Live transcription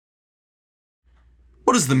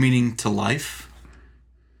What is the meaning to life?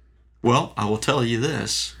 Well, I will tell you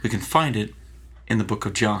this. We can find it in the book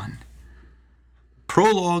of John.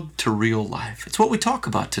 Prologue to real life. It's what we talk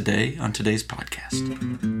about today on today's podcast.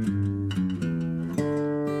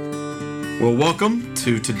 Well, welcome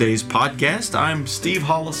to today's podcast. I'm Steve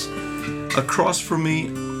Hollis. Across from me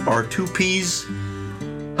are two peas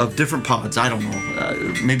of different pods. I don't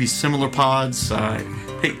know. Maybe similar pods.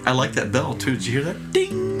 Hey, I like that bell too. Did you hear that?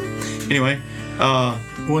 Ding! Anyway.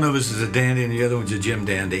 One of us is a dandy and the other one's a Jim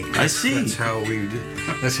Dandy. I see. That's how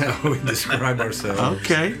we describe ourselves.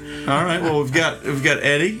 Okay. All right. Well, we've got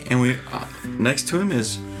Eddie, and we next to him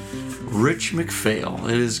is Rich McPhail.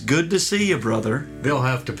 It is good to see you, brother. They'll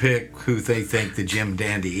have to pick who they think the Jim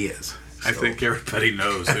Dandy is. I think everybody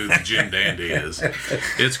knows who the Jim Dandy is.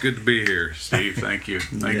 It's good to be here, Steve. Thank you.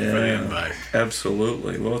 Thank you for the invite.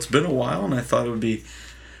 Absolutely. Well, it's been a while, and I thought it would be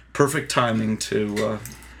perfect timing to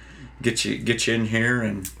get you in here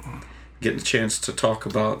and get a chance to talk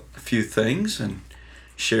about a few things and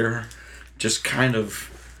share just kind of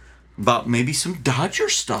about maybe some Dodger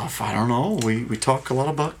stuff. I don't know. We talk a lot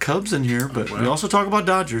about Cubs in here, but we also talk about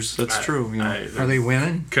Dodgers. That's true. You know. Are they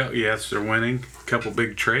winning? Yes, they're winning. A couple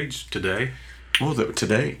big trades today. Oh,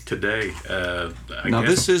 today. Today. Now,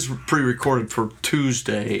 this is pre-recorded for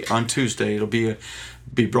Tuesday. On Tuesday, it'll be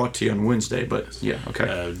brought to you on Wednesday, but yeah,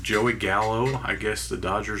 okay. Joey Gallo, I guess the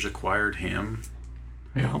Dodgers acquired him.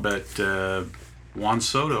 Yeah. But Juan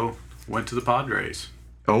Soto went to the Padres.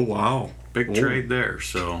 Oh, wow. Big trade there.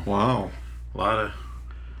 So wow. A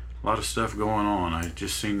lot of stuff going on. I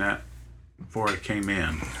just seen that before I came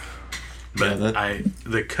in. But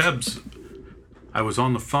the Cubs, I was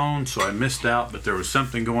on the phone, so I missed out, but there was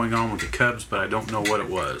something going on with the Cubs, but I don't know what it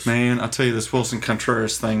was. Man, I'll tell you, this Wilson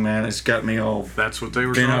Contreras thing, man, it's got me all That's what they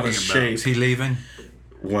were bent talking out of about. shape. Is he leaving?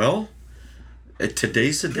 Well,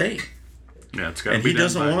 today's the day. Yeah, it's got to And be he done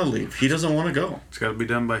doesn't want to leave. He doesn't want to go. It's got to be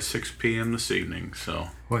done by 6 p.m. this evening, so.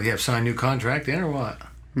 Well, do you have signed a new contract in or what?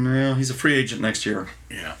 No, he's a free agent next year.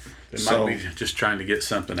 Yeah. They might be just trying to get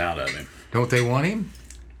something out of him. Don't they want him?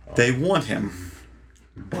 They want him,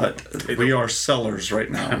 but we are sellers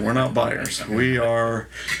right now. We're not buyers. We are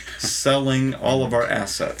selling all of our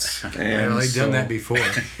assets. And They've done that before.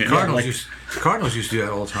 Cardinals used to do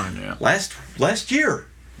that all the time. Yeah. Last year.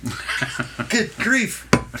 Good grief.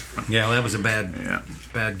 Yeah, that was a bad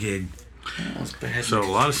gig. That was bad. So a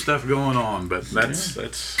lot of stuff going on, but that's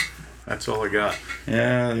all I got.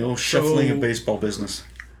 Yeah, the old shuffling of baseball business.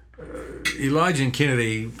 Elijah and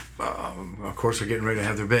Kennedy, of course, are getting ready to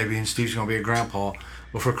have their baby, and Steve's going to be a grandpa.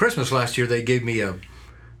 Well, for Christmas last year, they gave me a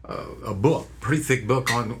book, pretty thick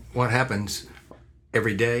book on what happens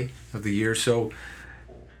every day of the year. So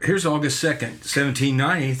here's August 2nd,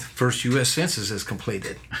 1790, first U.S. census is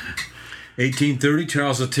completed. 1830,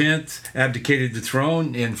 Charles X abdicated the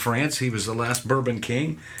throne in France. He was the last Bourbon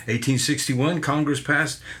king. 1861, Congress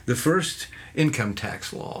passed the first income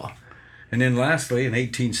tax law. And then lastly, in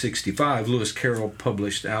 1865, Lewis Carroll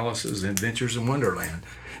published Alice's Adventures in Wonderland.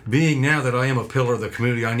 Being now that I am a pillar of the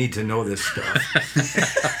community, I need to know this stuff.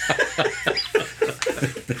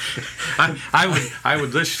 I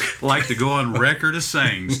would just like to go on record as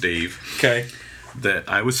saying, Steve, Okay. that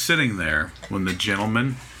I was sitting there when the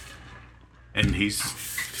gentleman, and he's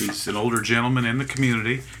an older gentleman in the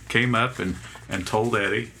community, came up and told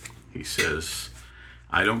Eddie, he says,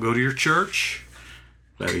 I don't go to your church,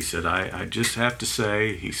 but he said, I just have to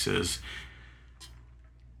say, he says,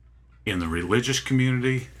 in the religious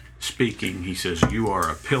community speaking, he says, you are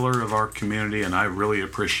a pillar of our community and I really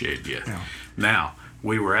appreciate you. Yeah. Now,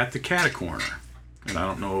 we were at the Catacorner, and I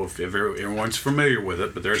don't know if everyone's familiar with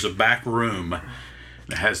it, but there's a back room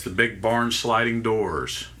that has the big barn sliding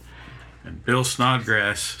doors. And Bill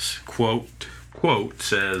Snodgrass quote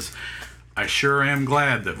says, I sure am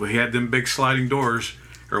glad that we had them big sliding doors,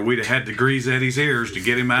 or we'd have had to grease Eddie's ears to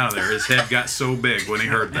get him out of there. His head got so big when he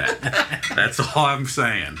heard that. That's all I'm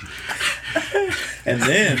saying. And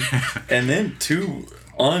then two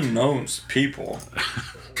unknown people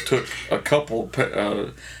took a couple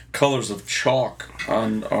colors of chalk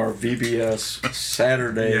on our VBS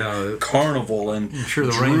Saturday carnival and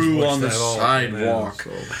drew on the sidewalk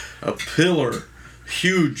a pillar,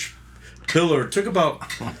 huge pillar. It took about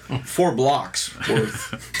 4 blocks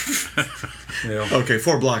worth. Okay,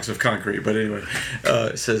 4 blocks of concrete, but anyway,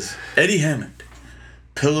 it says Eddie Hammond,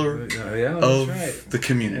 pillar of the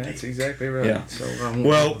community. That's exactly right. Yeah. So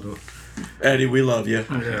Eddie, we love you.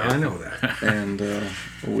 Yeah, I know that. And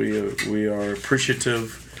we are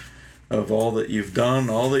appreciative of all that you've done,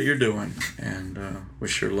 all that you're doing, and we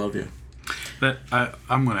sure love you.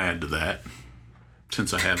 I'm going to add to that.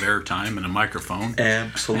 since I have airtime and a microphone.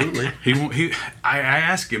 Absolutely. He won't. I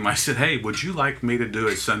asked him. I said, "Hey, would you like me to do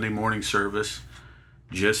a Sunday morning service,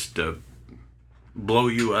 just to blow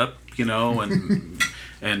you up, and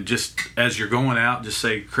and just as you're going out, just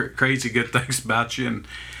say crazy good things about you?" And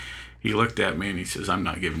he looked at me and he says, "I'm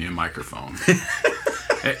not giving you a microphone."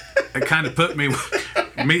 It kind of put me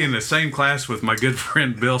in the same class with my good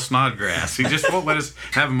friend Bill Snodgrass. He just won't let us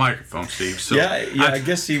have a microphone, Steve. So I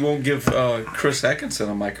guess he won't give Chris Atkinson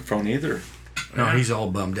a microphone either. No, he's all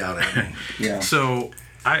bummed out at me. Yeah. So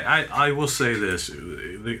I will say this.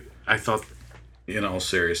 I thought, in all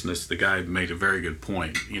seriousness, the guy made a very good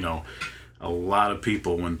point. A lot of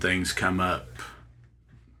people, when things come up,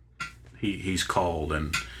 he's called,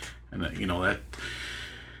 and that.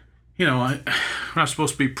 I'm not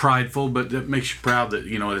supposed to be prideful, but it makes you proud that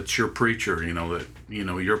it's your preacher, that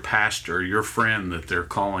your pastor, your friend that they're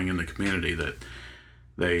calling in the community that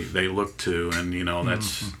they look to, and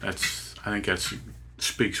that's I think that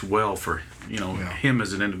speaks well for him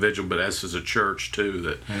as an individual, but us as a church too,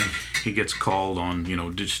 that he gets called on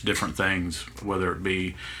just different things, whether it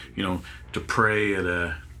be to pray at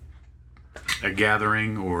a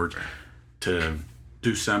gathering or to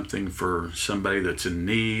do something for somebody that's in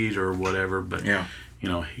need or whatever, but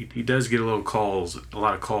he does get a lot of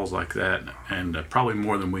calls like that, and probably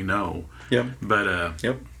more than we know. Yep. But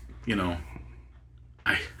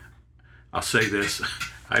I'll say this: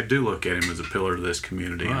 I do look at him as a pillar of this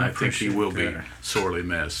community, and I think he will be sorely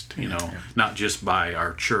missed. Not just by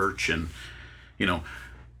our church and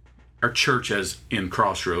our church as in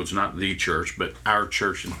Crossroads, not the church, but our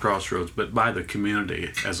church in Crossroads, but by the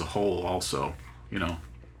community as a whole also.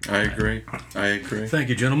 I agree. Thank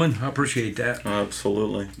you, gentlemen. I appreciate that.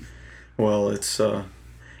 Absolutely. Well, it's and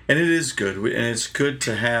it is good, and it's good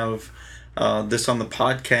to have this on the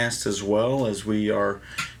podcast as well as we are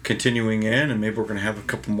continuing in, and maybe we're going to have a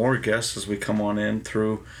couple more guests as we come on in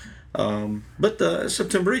through. But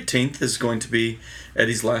September 18th is going to be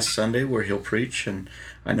Eddie's last Sunday where he'll preach, and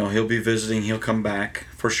I know he'll be visiting. He'll come back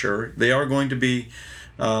for sure. They are going to be,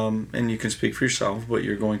 and you can speak for yourself, but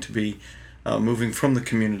you're going to be moving from the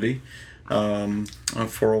community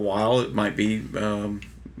for a while. It might be,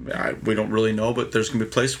 we don't really know, but there's going to be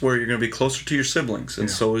a place where you're going to be closer to your siblings, and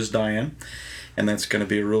so is Diane. And that's going to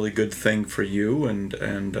be a really good thing for you. And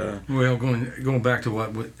well, going back to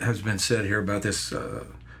what has been said here about this,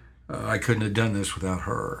 I couldn't have done this without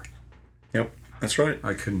her. Yep, that's right.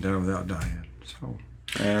 I couldn't have done it without Diane. So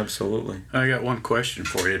absolutely. I got one question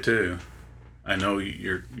for you too. I know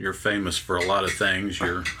you're famous for a lot of things,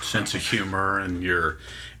 your sense of humor and your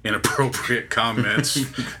inappropriate comments,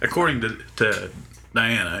 according to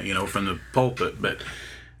Diana, from the pulpit. But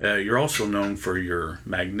you're also known for your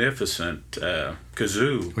magnificent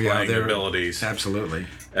kazoo playing abilities. Absolutely.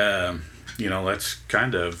 That's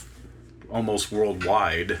kind of almost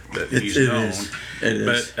worldwide that he's known. It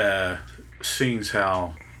is. But seeing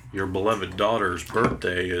how your beloved daughter's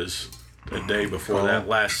birthday is a day before that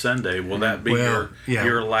last Sunday, will that be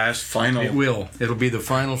your last final? It will. It'll be the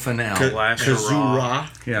final finale. Last hurrah!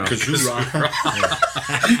 Yeah. Kazoo-rah.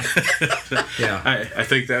 Yeah. I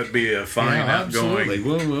think that would be a fine outgoing.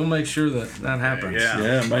 Absolutely. We'll make sure that happens.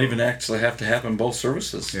 Yeah, it might even actually have to happen both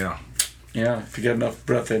services. Yeah. Yeah, if you get enough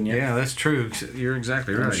breath in you. Yeah, that's true. You're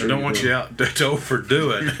exactly right. I don't want you out to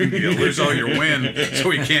overdo it. You'll lose all your wind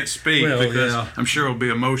so you can't speak, because I'm sure it'll be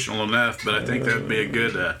emotional enough, but I think that would be a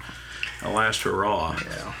good a last hurrah.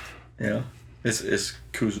 Yeah. It's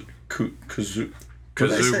kazoo.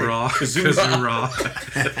 Kazoo-rah.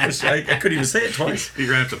 I couldn't even say it twice. You're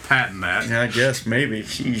going to have to patent that. Yeah, I guess, maybe.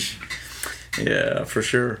 Sheesh. Yeah, for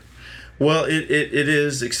sure. Well, it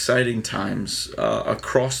is exciting times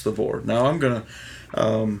across the board. Now, I'm gonna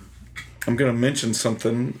mention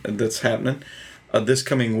something that's happening this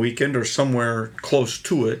coming weekend or somewhere close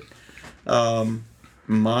to it.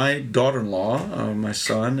 My daughter-in-law, my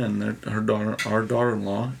son, and our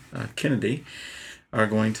daughter-in-law, Kennedy, are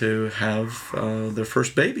going to have their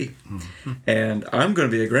first baby. Mm-hmm. And I'm going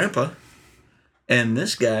to be a grandpa. And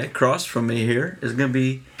this guy across from me here is going to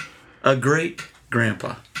be a great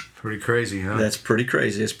grandpa. Pretty crazy, huh? That's pretty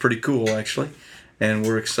crazy. It's pretty cool, actually. And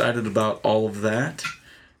we're excited about all of that.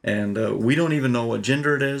 And we don't even know what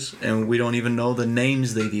gender it is, and we don't even know the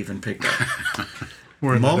names they've even picked up.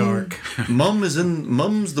 We're in the dark. Mum's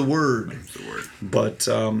the word. But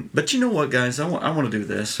you know what, guys? I want to do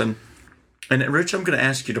this, and Rich, I'm going to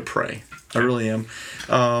ask you to pray. I really am.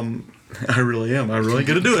 I'm really going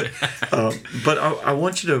to do it. But I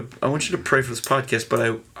want you to pray for this podcast.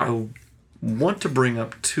 But I want to bring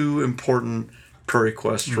up two important prayer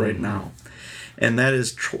requests right now, and that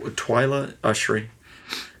is Twyla Ushery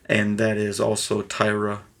and that is also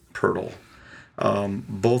Tyra Pirtle.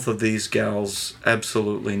 Both of these gals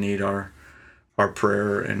absolutely need our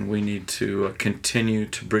prayer, and we need to continue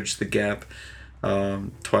to bridge the gap.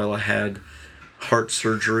 Twyla had heart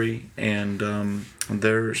surgery, and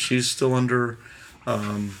she's still under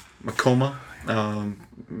a coma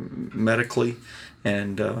medically,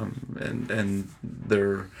 and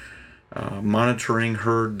they're monitoring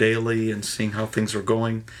her daily and seeing how things are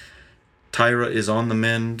going. Tyra is on the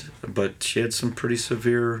mend, but she had some pretty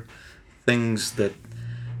severe things that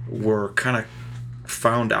were kind of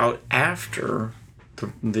found out after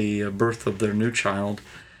the birth of their new child.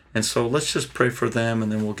 And so let's just pray for them,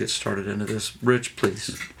 and then we'll get started into this. Rich,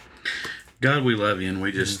 please. God, we love you, and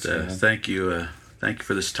we just thank you. Thank you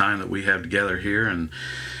for this time that we have together here, and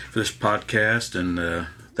for this podcast, and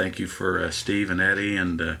thank you for Steve and Eddie,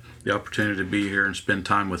 and the opportunity to be here and spend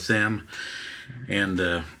time with them.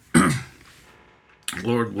 And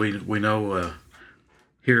Lord, we know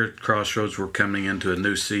here at Crossroads we're coming into a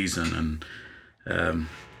new season, and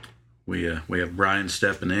we have Brian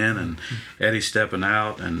stepping in and Eddie stepping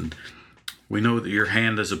out, and we know that your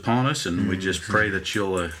hand is upon us, and we just pray that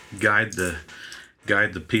you'll guide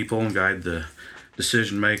the people and guide the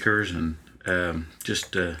decision makers, and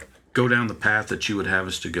just go down the path that you would have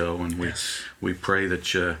us to go. And we pray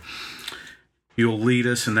that you'll lead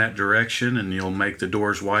us in that direction, and you'll make the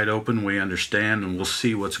doors wide open. We understand, and we'll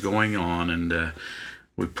see what's going on. And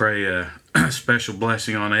we pray a special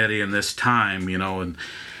blessing on Eddie in this time, and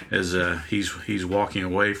as he's walking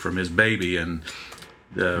away from his baby and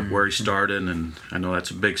where he started. And I know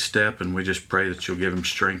that's a big step, and we just pray that you'll give him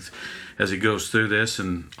strength as he goes through this,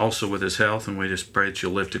 and also with his health, and we just pray that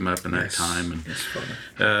you'll lift him up in that time.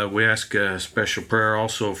 And we ask a special prayer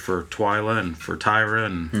also for Twyla and for Tyra,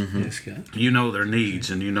 and you know their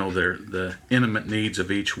needs, and you know the intimate needs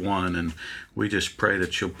of each one, and we just pray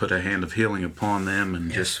that you'll put a hand of healing upon them,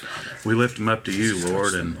 and just we lift them up to you,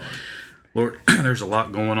 Lord. And Lord, there's a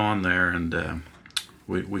lot going on there, and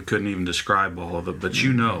we couldn't even describe all of it, but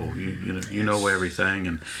you know everything,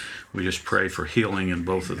 and we just pray for healing in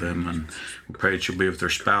both of them, and we pray that you'll be with their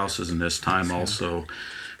spouses in this time also.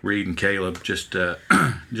 Reed and Caleb, just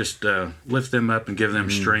lift them up and give them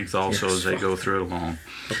strength also as they go through it along.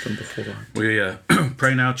 We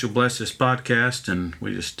pray now that you'll bless this podcast, and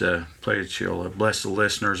we just pray that you'll bless the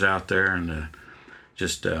listeners out there, and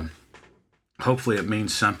just hopefully it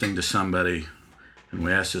means something to somebody. And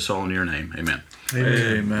we ask this all in your name. Amen.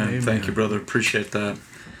 Amen. Thank you, brother. Appreciate that.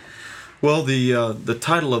 Well, the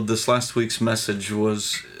title of this last week's message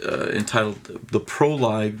was entitled "The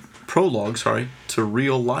Prologue, to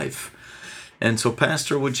Real Life." And so,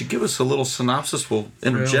 Pastor, would you give us a little synopsis? We'll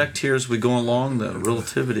interject here as we go along, the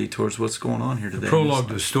relativity towards what's going on here today. The prologue,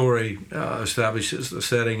 the story, establishes the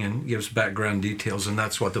setting and gives background details, and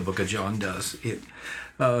that's what the book of John does. It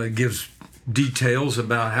gives details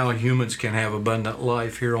about how humans can have abundant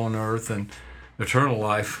life here on earth and eternal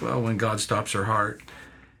life when God stops our heart.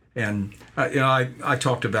 And I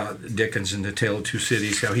talked about Dickens in The Tale of Two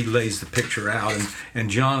Cities, how he lays the picture out, and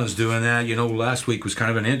John is doing that. Last week was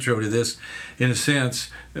kind of an intro to this, in a sense.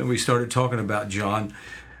 And we started talking about John.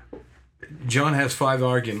 John has 5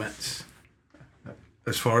 arguments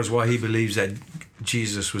as far as why he believes that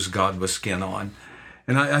Jesus was God with skin on.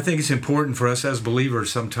 And I think it's important for us as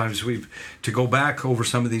believers sometimes to go back over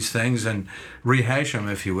some of these things and rehash them,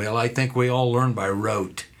 if you will. I think we all learn by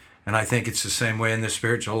rote. And I think it's the same way in the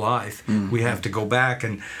spiritual life. Mm-hmm. We have to go back,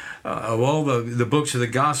 and of all the books of the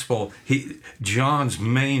gospel, John's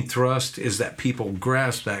main thrust is that people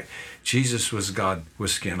grasp that Jesus was God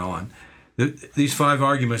with skin on. These 5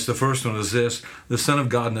 arguments, the first one is this: the Son of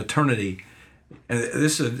God in eternity. And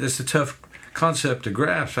this is a tough concept to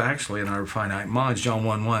grasp, actually, in our finite minds. John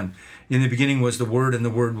 1:1. In the beginning was the Word, and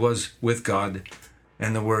the Word was with God,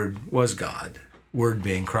 and the Word was God. Word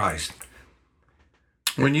being Christ.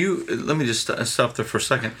 Let me just stop there for a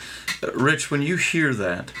second. Rich, when you hear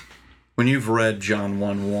that, when you've read John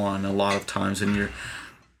 1:1 a lot of times, and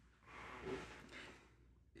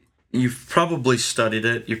you've probably studied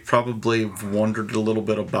it, you've probably wondered a little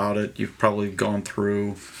bit about it, you've probably gone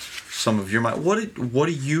through some of your mind. What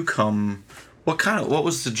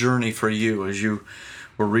was the journey for you as you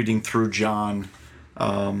were reading through John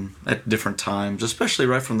at different times, especially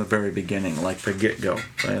right from the very beginning, like the get-go,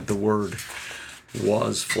 right? The Word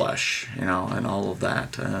was flesh, and all of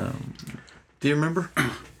that. Do you remember?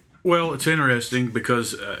 Well, it's interesting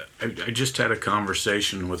because I just had a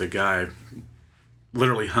conversation with a guy,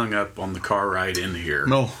 literally hung up on the car ride in here.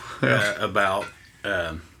 About.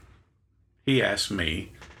 He asked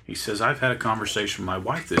me. He says, "I've had a conversation with my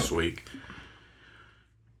wife this week.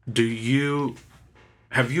 Do you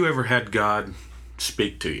have you ever had God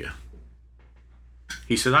speak to you?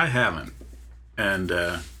 He said, I haven't. And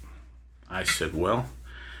I said, well,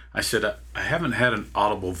 I haven't had an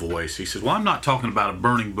audible voice. He said, well, I'm not talking about a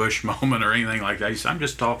burning bush moment or anything like that. He said, I'm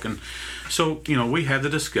just talking. So, we had the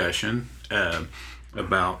discussion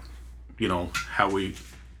about, how we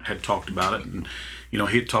had talked about it. And, he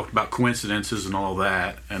had talked about coincidences and all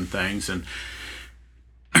that and things. And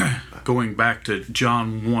going back to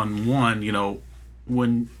John 1:1,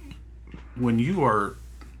 when you are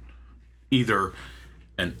either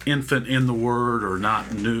an infant in the Word or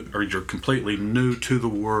not new, or you're completely new to the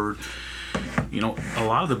Word, a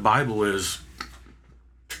lot of the Bible is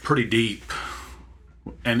pretty deep.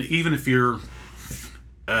 And even if you're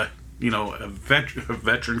a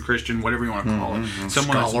veteran Christian, whatever you want to call it,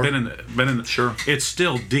 someone Scholar. that's been in the, Sure. it's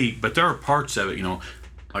still deep, but there are parts of it,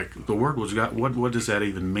 like the Word was God. What does that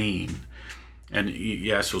even mean? And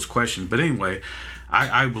you ask those questions. But anyway,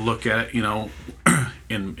 I would look at it,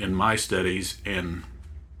 in my studies, and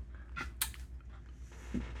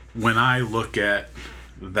when I look at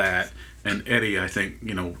that, and Eddie, I think,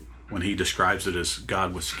 when he describes it as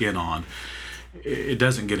God with skin on, it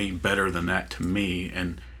doesn't get any better than that to me.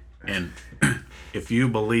 And if you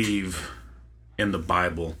believe in the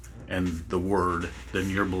Bible and the Word, then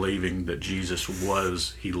you're believing that Jesus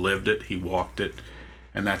he lived it, he walked it,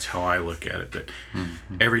 and that's how I look at it. That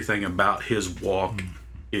everything about his walk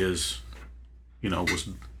is, was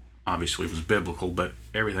obviously was biblical, but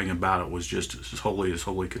everything about it was just as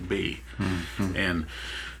holy could be. And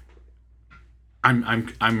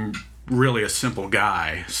I'm really a simple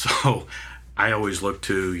guy, so I always look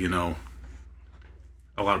to,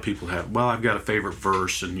 a lot of people have, well, I've got a favorite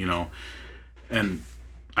verse, and and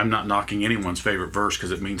I'm not knocking anyone's favorite verse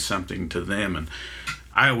because it means something to them. And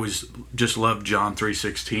I always just loved John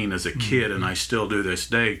 3:16 as a kid, and I still do this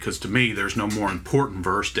day, because to me there's no more important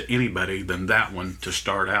verse to anybody than that one to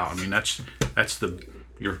start out. I mean, that's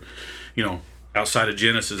outside of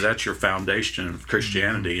Genesis, that's your foundation of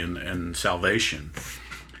Christianity and salvation.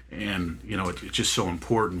 And it's just so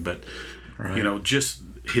important. But Right. just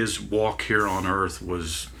his walk here on earth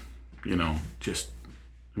was,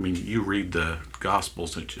 you read the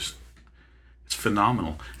Gospels, it's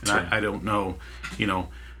phenomenal. And Sure. I don't know,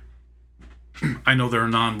 I know there are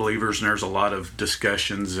non-believers, and there's a lot of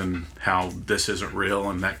discussions and how this isn't real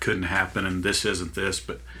and that couldn't happen and this isn't this,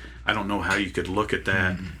 but I don't know how you could look at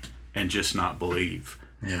that and just not believe.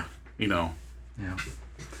 Yeah. Yeah.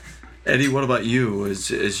 Eddie, what about you?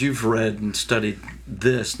 As you've read and studied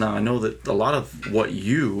this, now I know that a lot of what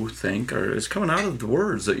you think is coming out of the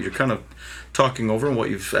words that you're kind of talking over and what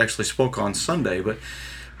you've actually spoke on Sunday, but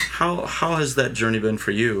how has that journey been for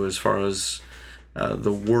you as far as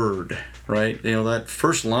the word, right? That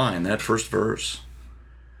first line, that first verse.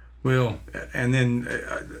 Well, and then,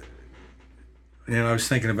 I was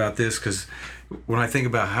thinking about this because when I think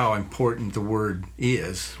about how important the Word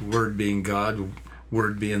is, Word being God,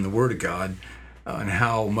 Word being the Word of God, and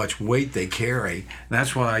how much weight they carry,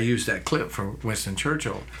 that's why I used that clip from Winston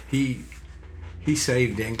Churchill. He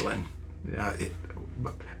saved England.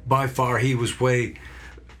 By far, he was way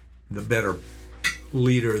the better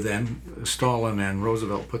leader than Stalin and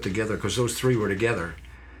Roosevelt put together, because those three were together.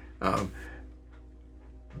 But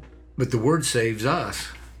the Word saves us.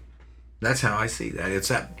 That's how I see that.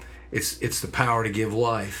 It's the power to give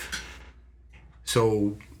life.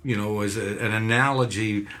 So, as an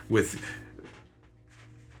analogy with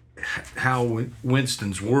how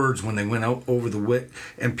Winston's words, when they went out over the wit,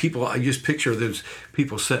 and people, I just picture those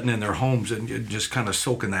people sitting in their homes and just kind of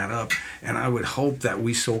soaking that up. And I would hope that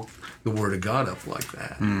we soak the Word of God up like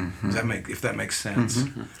that. If that makes sense.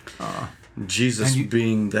 Jesus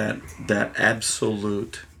being that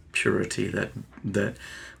absolute purity,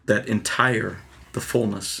 that entire, the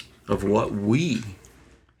fullness of what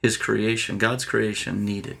his creation, God's creation,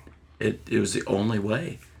 needed. It was the only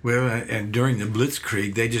way. Well, and during the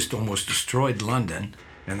Blitzkrieg, they just almost destroyed London,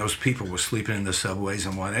 and those people were sleeping in the subways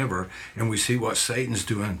and whatever. And we see what Satan's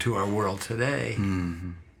doing to our world today.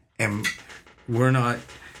 And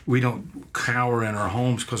we don't cower in our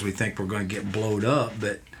homes because we think we're going to get blowed up.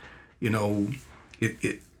 But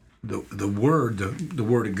the Word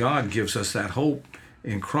of God gives us that hope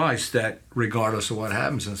in Christ that regardless of what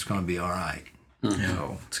happens, it's going to be all right.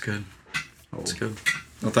 Yeah, it's good. It's good.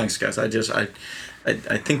 Well, thanks, guys. I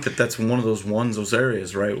think that's one of those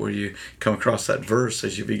areas, right, where you come across that verse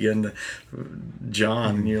as you begin to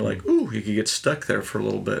John, and you're like, ooh, you could get stuck there for a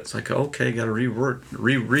little bit. It's like, okay, got to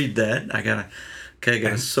reread that. I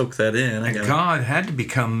gotta soak that in. God had to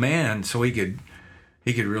become man so he could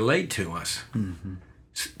relate to us,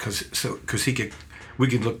 because he could we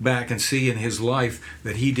could look back and see in his life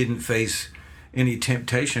that he didn't face any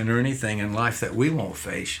temptation or anything in life that we won't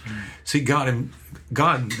face. See, God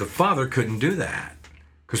the Father couldn't do that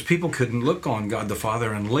because people couldn't look on God the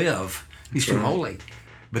Father and live. He's too holy.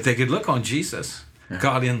 But they could look on Jesus,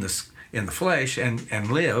 God in the flesh,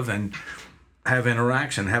 and live and have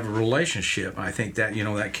interaction, have a relationship. I think that,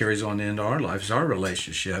 that carries on into our lives, our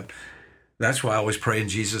relationship. That's why I always pray in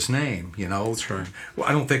Jesus' name, That's right. Well,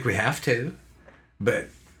 I don't think we have to, but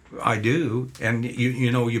I do. And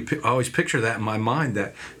I always picture that in my mind,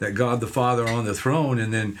 that God the Father on the throne,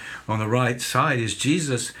 and then on the right side is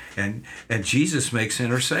Jesus, and Jesus makes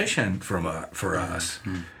intercession for us.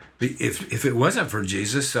 Mm-hmm. If it wasn't for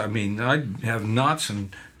Jesus, I mean, I'd have knots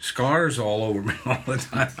and scars all over me all the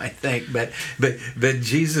time, I think. But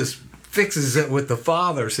Jesus fixes it with the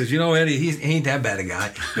Father. Says, Eddie, he ain't that bad a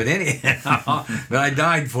guy. But anyhow, but I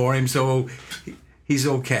died for him, so he's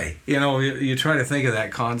okay. You try to think of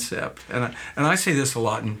that concept, and I say this a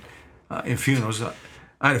lot in funerals.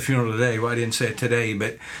 I had a funeral today. Well, I didn't say it today,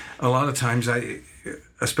 but a lot of times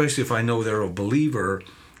especially if I know they're a believer.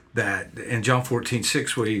 That in John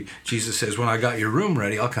 14:6, where Jesus says, when I got your room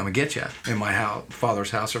ready, I'll come and get you. In my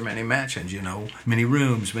Father's house are many mansions, many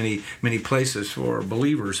rooms, many places for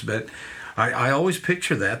believers. But I always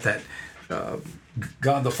picture that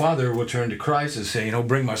God the Father will turn to Christ and say,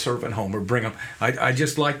 bring my servant home, or bring him. I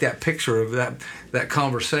just like that picture of that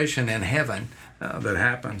conversation in heaven that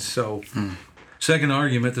happens. So, second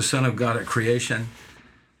argument, the Son of God at creation.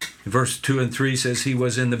 Verse 2 and 3 says, he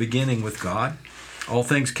was in the beginning with God. All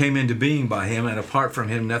things came into being by him, and apart from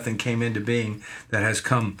him, nothing came into being that has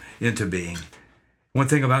come into being. One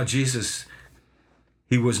thing about Jesus,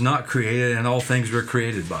 he was not created, and all things were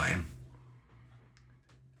created by him.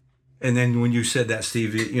 And then when you said that,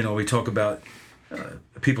 Steve, we talk about,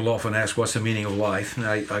 people often ask, what's the meaning of life? And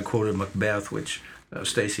I quoted Macbeth, which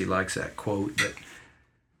Stacy likes that quote.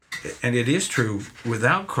 And it is true,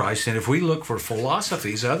 without Christ, and if we look for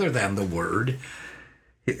philosophies other than the Word,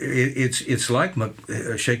 it's like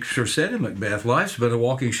Shakespeare said in Macbeth, life's but a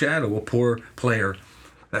walking shadow, a poor player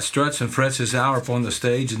that struts and frets his hour upon the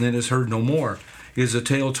stage and then is heard no more. It is a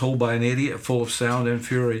tale told by an idiot, full of sound and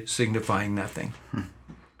fury, signifying nothing.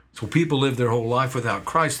 So people live their whole life without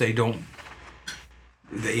Christ. They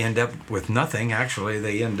end up with nothing, actually.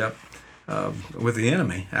 They end up with the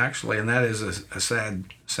enemy, actually, and that is a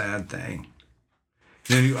sad thing.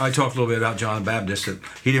 Then I talked a little bit about John the Baptist, that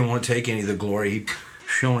he didn't want to take any of the glory. He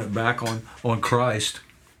shone it back on Christ.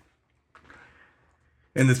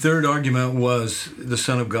 And the third argument was the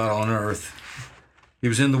Son of God on earth. He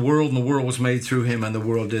was in the world, and the world was made through him, and the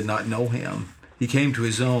world did not know him. He came to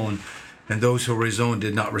his own, and those who were his own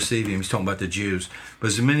did not receive him. He's talking about the Jews. But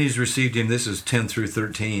as many as received him, this is 10 through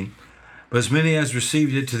 13. But as many as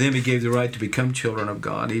received it, to them he gave the right to become children of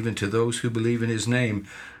God, even to those who believe in his name,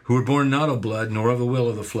 who were born not of blood, nor of the will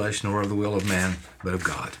of the flesh, nor of the will of man, but of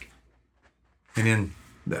God. And in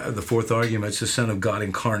the fourth argument, it's the Son of God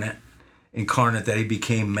incarnate, that he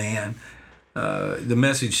became man. The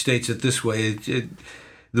Message states it this way,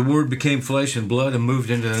 the Word became flesh and blood and moved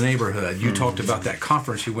into the neighborhood. You talked about that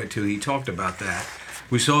conference you went to. He talked about that.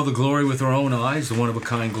 We saw the glory with our own eyes, the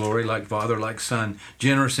one-of-a-kind glory, like Father, like Son,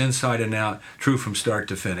 generous inside and out, true from start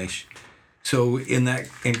to finish. So in that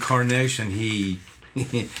incarnation, he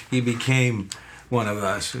became one of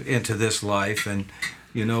us into this life. And,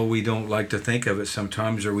 we don't like to think of it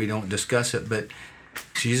sometimes, or we don't discuss it, but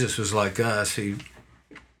Jesus was like us.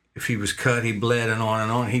 If he was cut, he bled, and on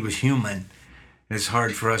and on. He was human. It's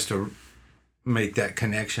hard for us to make that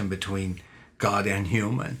connection between God and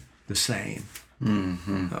human, the same.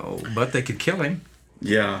 Mm-hmm. But they could kill him.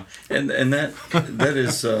 Yeah, and that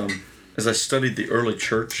is, as I studied the early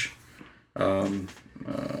church, I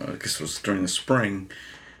guess it was during the spring,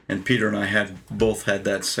 and Peter and I both had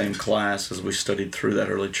that same class as we studied through that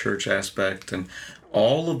early church aspect, and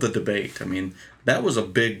all of the debate. I mean, that was a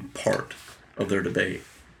big part of their debate.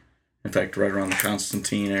 In fact, right around the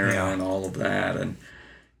Constantine era and all of that, and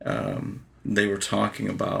they were talking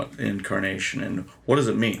about incarnation and what does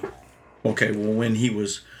it mean? Okay, well, when he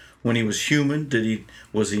was human,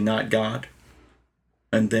 was he not God?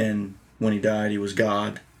 And then when he died, he was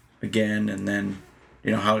God again, and then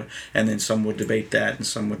and then some would debate that, and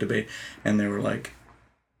some would debate, and they were like,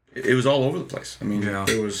 it was all over the place. I mean,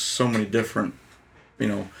 there was so many different,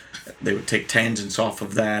 they would take tangents off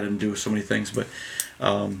of that and do so many things, but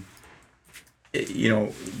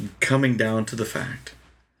coming down to the fact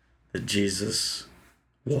that Jesus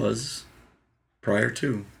was prior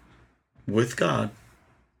to with God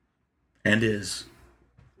and is,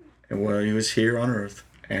 and while he was here on earth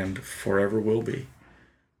and forever will be,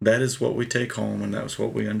 That is what we take home, and that's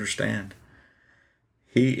what we understand.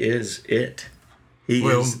 He is it. He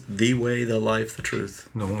is the way, the life, the truth.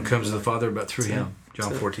 No one comes to the Father but through him.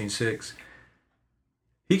 John 14:6.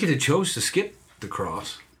 He could have chose to skip the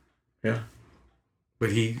cross. Yeah.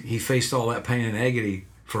 But he faced all that pain and agony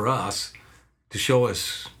for us to show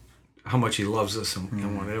us how much he loves us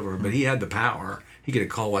and whatever. But he had the power. He could have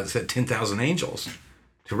called, what it said, 10,000 angels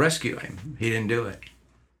to rescue him. He didn't do it.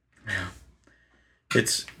 Yeah.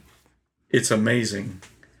 It's amazing.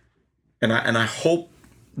 And I hope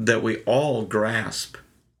that we all grasp.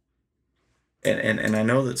 And I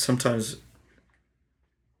know that sometimes,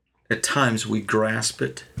 at times, we grasp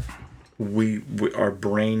it. We our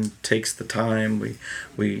brain takes the time.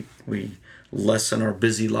 We lessen our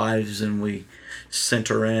busy lives, and we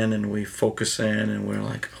center in and we focus in, and we're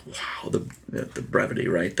like, wow, the brevity,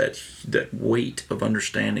 right? That weight of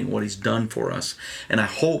understanding what he's done for us. And I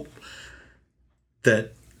hope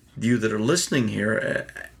that you that are listening here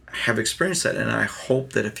have experienced that, and I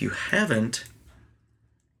hope that if you haven't,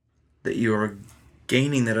 that you are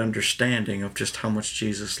gaining that understanding of just how much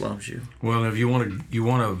Jesus loves you. Well, if you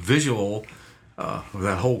want a visual of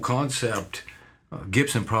that whole concept,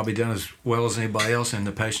 Gibson probably done as well as anybody else in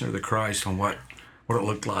The Passion of the Christ on what it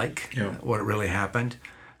looked like, what it really happened.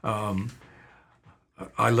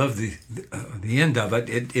 I love the end of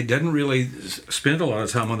it. It doesn't really spend a lot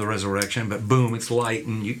of time on the resurrection, but boom, it's light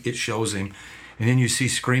and it shows him. And then you see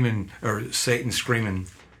Satan screaming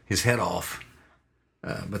his head off.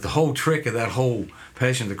 But the whole trick of that whole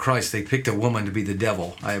Passion of the Christ, they picked a woman to be the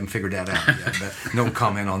devil. I haven't figured that out yet, but no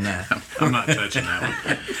comment on that. I'm not touching that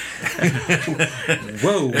one.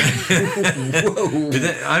 Whoa.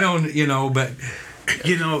 I don't, but...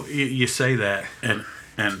 You say that, and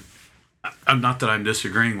I'm not that I'm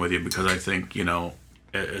disagreeing with you, because I think,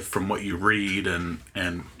 from what you read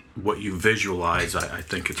and what you visualize, I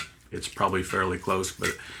think it's probably fairly close, but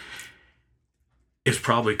it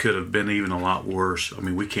probably could have been even a lot worse. I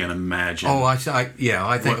mean, we can't imagine. Oh, I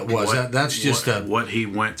think it was. That's just what he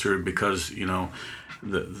went through, because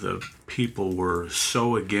the people were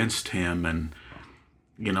so against him, and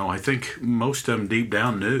I think most of them deep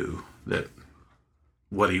down knew that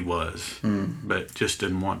what he was, but just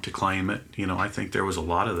didn't want to claim it. I think there was a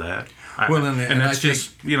lot of that. And that's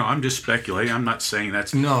just, I'm just speculating. I'm not saying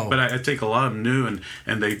that's... No. But I think a lot of them knew,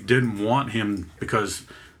 and they didn't want him, because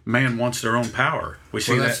man wants their own power. We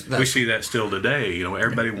see we see that still today.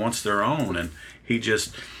 Everybody wants their own, and he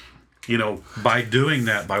just, by doing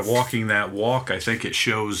that, by walking that walk, I think it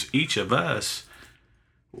shows each of us,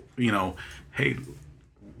 hey,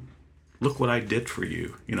 look what I did for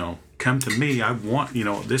you. Come to me. I want,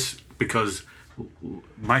 this, because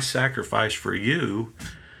my sacrifice for you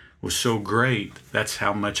was so great. That's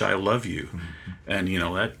how much I love you. And,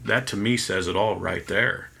 that to me says it all right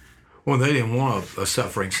there. Well, they didn't want a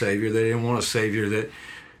suffering Savior. They didn't want a Savior that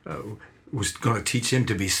was going to teach them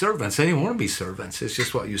to be servants. They didn't want to be servants. It's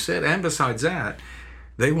just what you said. And besides that,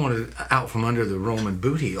 they wanted out from under the Roman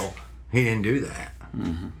boot heel. He didn't do that.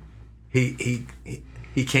 Mm-hmm.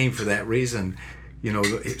 He came for that reason.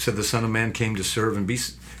 It said the Son of Man came to serve and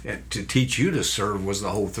to teach you to serve was the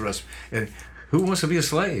whole thrust. And who wants to be a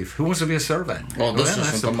slave? Who wants to be a servant? Well, this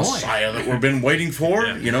is the Messiah that we've been waiting for.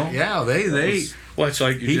 Yeah, they. Well, it's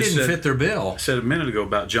like he didn't fit their bill. I said a minute ago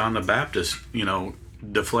about John the Baptist.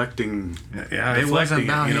 Deflecting. Yeah, it wasn't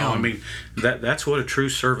about him. I mean, that's what a true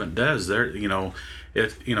servant does. There,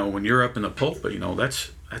 when you're up in the pulpit,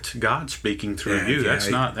 that's God speaking through you. That's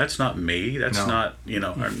not me. That's not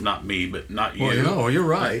or not me, but not you. Well, you're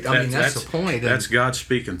right. That's the point. That's God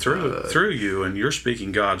speaking through you, and you're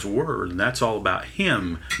speaking God's word, and that's all about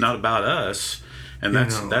Him, not about us. And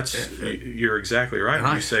you're exactly right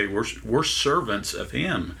when you say we're servants of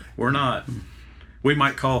Him. We're not. We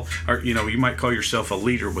might call, you might call yourself a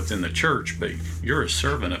leader within the church, but you're a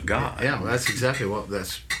servant of God. Yeah, that's exactly what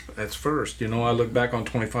that's first. I look back on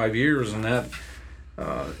 25 years, and that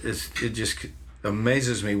it just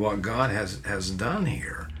amazes me what God has done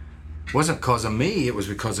here. It wasn't because of me; it was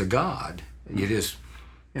because of God. You just,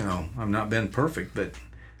 I've not been perfect, but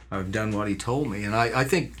I've done what He told me, and I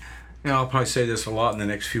think. I'll probably say this a lot in the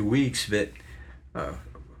next few weeks, but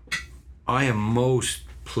I am most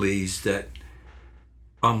pleased that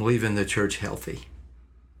I'm leaving the church healthy.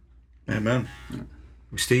 Amen.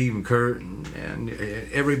 Steve and Kurt and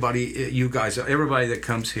everybody, you guys, everybody that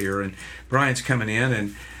comes here, and Brian's coming in,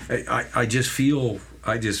 and I just feel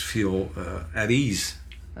at ease.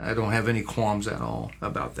 I don't have any qualms at all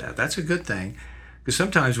about that. That's a good thing, because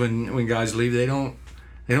sometimes when guys leave, they don't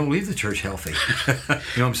they don't leave the church healthy. You know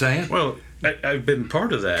what I'm saying? Well, I've been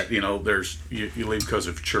part of that. You know, there's you leave because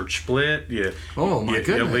of church split. Oh my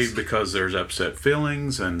goodness! You leave because there's upset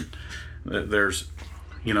feelings, and there's,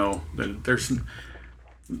 you know, there's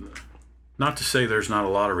not to say there's not a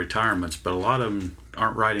lot of retirements, but a lot of them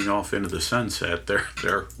aren't riding off into the sunset.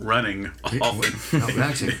 They're running off.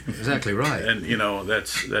 That's exactly right. And you know,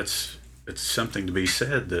 it's something to be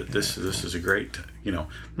said that this is a great. You know,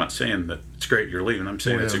 I'm not saying that it's great you're leaving. I'm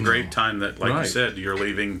saying it's a great time that, like you said, you're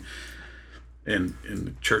leaving. And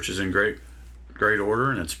the church is in great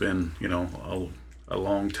order, and it's been, you know, a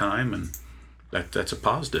long time, and that's a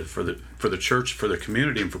positive for the church, for the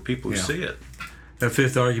community, and for people who see it. The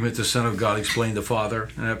fifth argument: the Son of God explained the Father,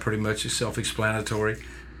 and that pretty much is self-explanatory.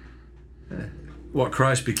 What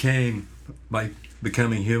Christ became by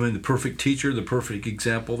becoming human, the perfect teacher, the perfect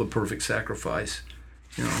example, the perfect sacrifice.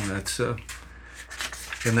 You know, that's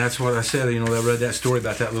and that's what I said. You know, I read that story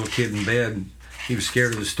about that little kid in bed. And he was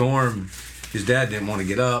scared of the storm. His dad didn't want to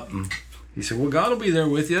get up, and he said, "Well, God will be there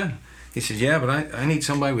with you." He said, "Yeah, but I need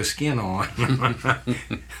somebody with skin on."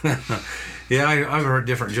 Yeah, I've heard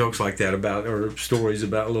different jokes like that or stories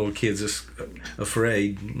about little kids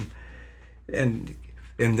afraid, and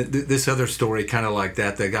this other story kind of like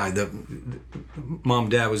that. The mom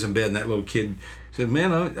and dad was in bed, and that little kid said,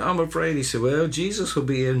 "Man, I'm afraid." He said, "Well, Jesus will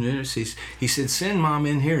be in there." He said, "Send Mom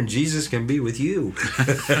in here, and Jesus can be with you."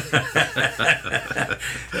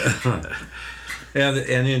 And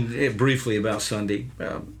then briefly about Sunday,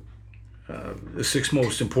 the 6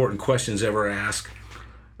 most important questions ever asked.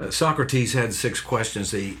 Socrates had 6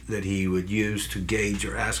 questions that he would use to gauge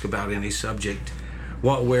or ask about any subject: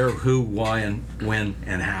 what, where, who, why, and when,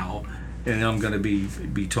 and how. And I'm going to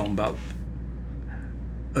be talking about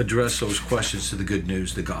address those questions to the good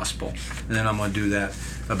news, the gospel. And then I'm going to do that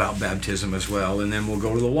about baptism as well. And then we'll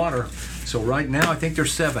go to the water. So right now, I think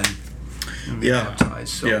there's 7. Yeah, baptized,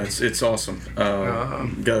 so. Yeah, it's awesome.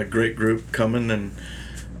 Got a great group coming, and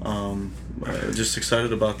just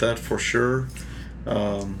excited about that for sure.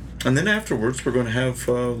 And then afterwards, we're going to have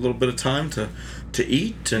a little bit of time to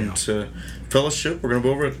eat and to fellowship. We're going to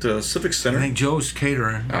go over at the Civic Center. I think Joe's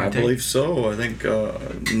catering. I believe so. I think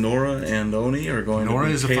Nora and Oni are going Nora to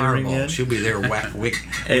be is a catering fireball. in. She'll be there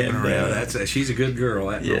whipping around. She's a good girl,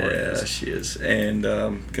 that Nora is. She is. And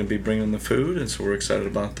going to be bringing the food, and so we're excited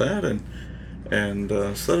about that. And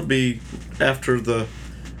so that'll be after the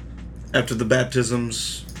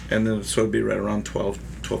baptisms, and then so it'll be right around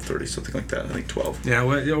 12:30, something like that. I think 12. Yeah,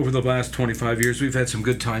 well, over the last 25 years, we've had some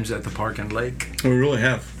good times at the park and lake. We really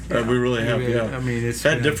have. We really have. Yeah. I mean, it's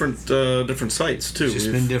had different sites too. It's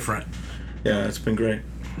just been different. Yeah, it's been great.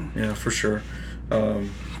 Yeah, for sure.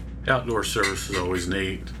 Outdoor service is always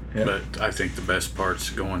neat, but I think the best part's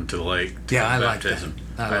going to the lake. I baptism.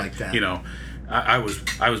 like that. I like that. You know, I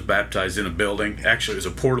was baptized in a building. Actually, it was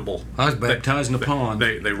a portable. I was baptized in a pond.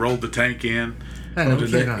 They rolled the tank in. When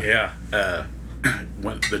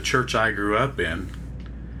the church I grew up in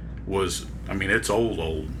was, I mean, it's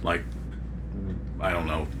old, like, I don't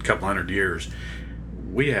know, a couple hundred years.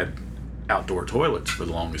 We had outdoor toilets for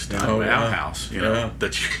the longest time. Outhouse,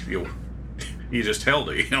 that you just held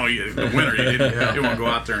it. You know, in the winter you didn't want to go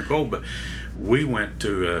out there in cold. But we went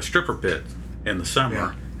to a stripper pit in the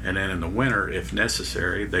summer, and then in the winter, if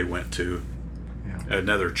necessary, they went to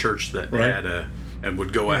another church that had and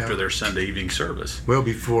would go after their Sunday evening service. Well,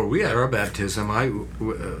 before we had our baptism,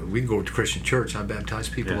 we'd go to Christian church. I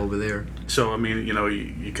baptized people over there. So I mean,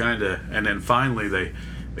 you kind of, and then finally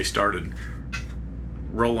they started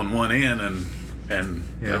rolling one in, and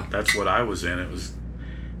that's what I was in.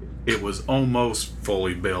 It was almost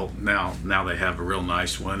fully built. Now they have a real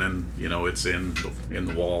nice one, and it's in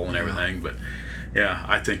the wall and everything. But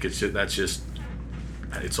I think it's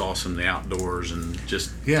awesome, the outdoors and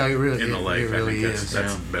just it really, in the lake. It really I think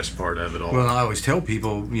that's the best part of it all. Well, I always tell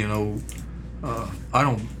people,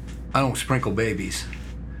 I don't sprinkle babies,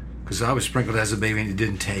 because I was sprinkled as a baby and it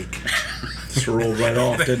didn't take. Just rolled right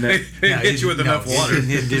off, didn't it? It hit you with enough water.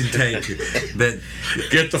 It didn't take. But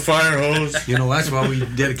get the fire hose. That's why we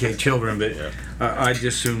dedicate children. But I'd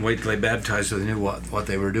just soon wait till they baptized so they knew what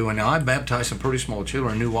they were doing. Now, I baptized some pretty small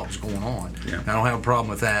children and knew what was going on. Yeah. I don't have a problem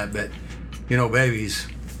with that, but babies,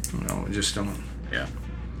 just don't. Yeah.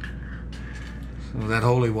 So that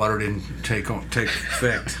holy water didn't take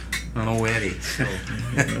effect on old Eddie. So.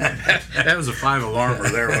 That was a 5-alarmer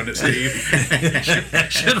there, wasn't it, Steve?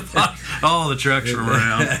 Should have bought all the trucks from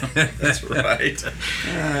around. That's right.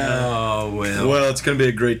 Oh, well. Well, it's going to be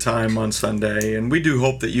a great time on Sunday, and we do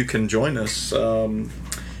hope that you can join us,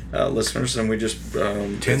 listeners. And we just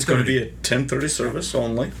it's going to be a 10:30 service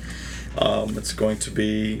only. It's going to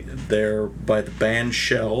be there by the band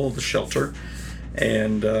shell, the shelter,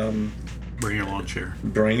 and Bring your lawn chair.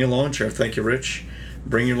 bring your lawn chair. Thank you, Rich.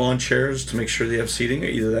 Bring your lawn chairs to make sure they have seating,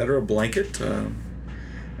 either that or a blanket.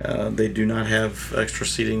 They do not have extra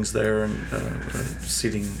seatings there and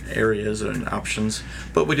seating areas and options,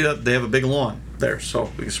 but we do have. They have a big lawn there,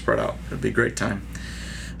 so we can spread out. It'd be a great time.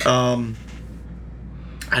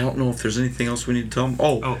 I don't know if there's anything else we need to tell them.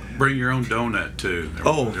 Oh, bring your own donut too.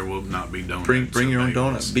 There will not be donuts. Bring your own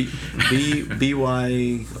available. donut.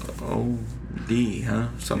 BYOD, huh?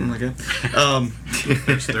 Something like that.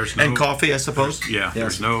 There's no, and coffee, I suppose. Yeah,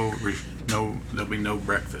 Yes. there'll be no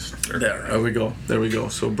breakfast. There we go.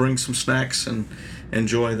 So bring some snacks and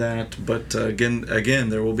enjoy that. But again,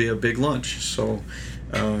 there will be a big lunch. So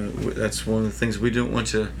that's one of the things we don't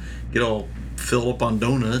want you to get all filled up on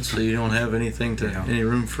donuts, so you don't have any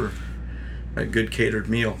room for a good catered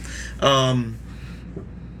meal. Why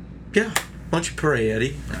don't you pray,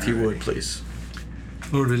 Eddie, if you would, please.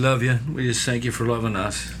 Lord, we love you. We just thank you for loving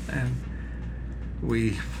us. And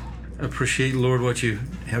we appreciate, Lord, what you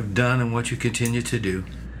have done and what you continue to do.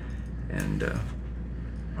 And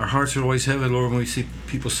our hearts are always heavy, Lord, when we see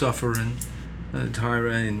people suffer, and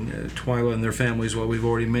Tyra and Twyla and their families, what we've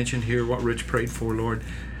already mentioned here, what Rich prayed for, Lord.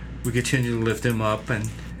 We continue to lift them up, and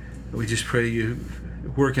we just pray you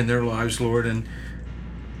work in their lives, Lord. And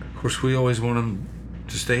of course, we always want them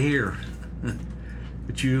to stay here.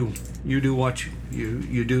 But you do what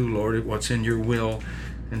you do, Lord, what's in your will,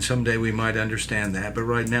 and someday we might understand that. But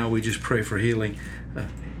right now, we just pray for healing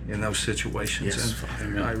in those situations. Yes, And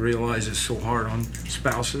Father. I realize it's so hard on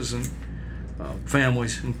spouses and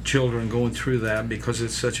families and children going through that, because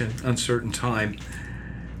it's such an uncertain time.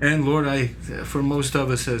 And Lord, for most of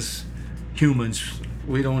us as humans,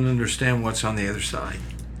 we don't understand what's on the other side,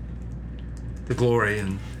 the glory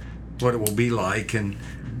and what it will be like. And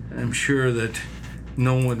I'm sure that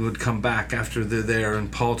no one would come back after they're there.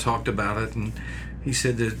 And Paul talked about it, and he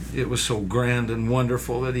said that it was so grand and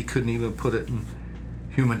wonderful that he couldn't even put it in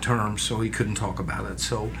human terms, so he couldn't talk about it.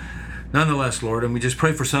 So nonetheless, Lord, and we just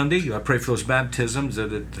pray for Sunday. I pray for those baptisms,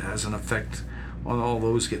 that it has an effect on all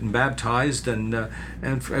those getting baptized, and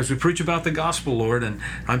as we preach about the gospel, Lord, and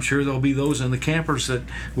I'm sure there'll be those in the campers that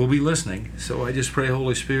will be listening. So I just pray,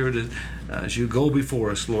 Holy Spirit, as you go before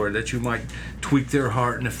us, Lord, that you might tweak their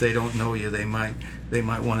heart, and if they don't know you, they might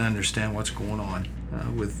want to understand what's going on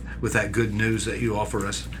with that good news that you offer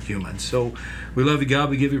us humans. So we love you, God.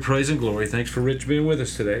 We give you praise and glory. Thanks for Rich being with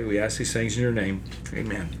us today. We ask these things in your name.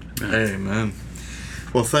 Amen. Amen.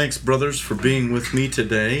 Well, thanks, brothers, for being with me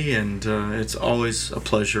today, and it's always a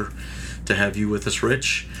pleasure to have you with us,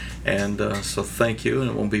 Rich. And so thank you,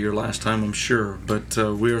 and it won't be your last time, I'm sure. But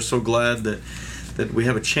we are so glad that we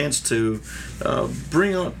have a chance to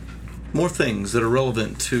bring up more things that are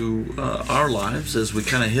relevant to our lives as we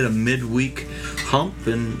kind of hit a midweek hump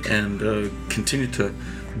and continue to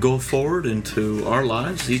go forward into our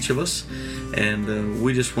lives, each of us. And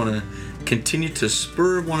we just want to continue to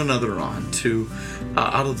spur one another on to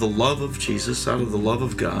out of the love of Jesus, out of the love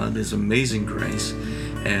of God, His amazing grace.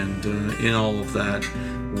 And in all of that,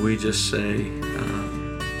 we just say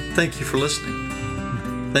thank you for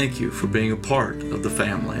listening. Thank you for being a part of the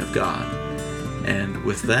family of God. And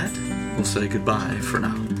with that, we'll say goodbye for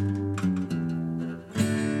now.